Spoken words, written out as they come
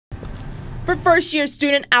For first-year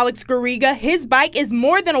student Alex Garriga, his bike is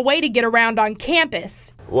more than a way to get around on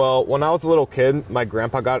campus. Well, when I was a little kid, my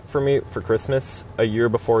grandpa got it for me for Christmas a year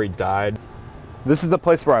before he died. This is the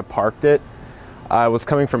place where I parked it. I was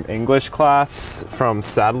coming from English class from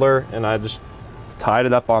Sadler, and I just tied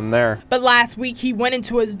it up on there. But last week he went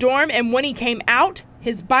into his dorm, and when he came out,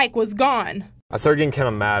 his bike was gone. I started getting kind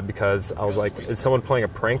of mad because I was like, is someone playing a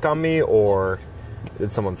prank on me, or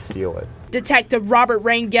did someone steal it? Detective Robert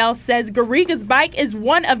Rangel says Garriga's bike is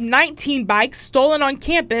one of 19 bikes stolen on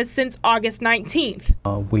campus since August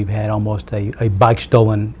 19th. We've had almost a bike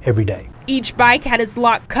stolen every day. Each bike had its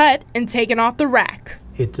lock cut and taken off the rack.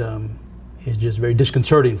 It's just very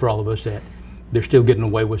disconcerting for all of us that they're still getting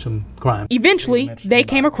away with some crime. Eventually, they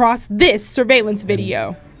came across this surveillance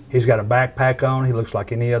video. He's got a backpack on. He looks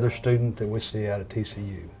like any other student that we see out of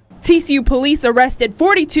TCU. TCU police arrested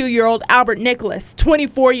 42-year-old Albert Nicholas,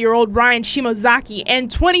 24-year-old Ryan Shimozaki,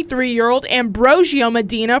 and 23-year-old Ambrosio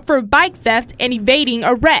Medina for bike theft and evading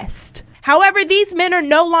arrest. However, these men are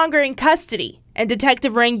no longer in custody, and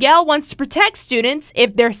Detective Rangel wants to protect students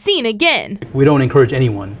if they're seen again. We don't encourage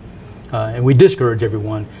anyone, and we discourage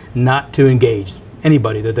everyone not to engage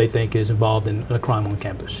anybody that they think is involved in a crime on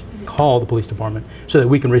campus. Call the police department so that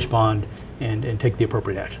we can respond and take the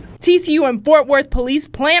appropriate action. TCU and Fort Worth police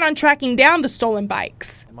plan on tracking down the stolen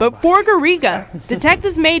bikes. But for Garriga,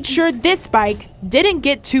 detectives made sure this bike didn't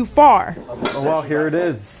get too far. Oh, well, here it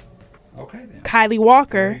is. Okay, then. Kylie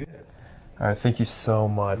Walker. All right, thank you so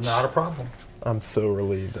much. Not a problem. I'm so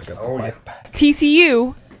relieved I got the bike back.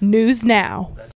 TCU News Now.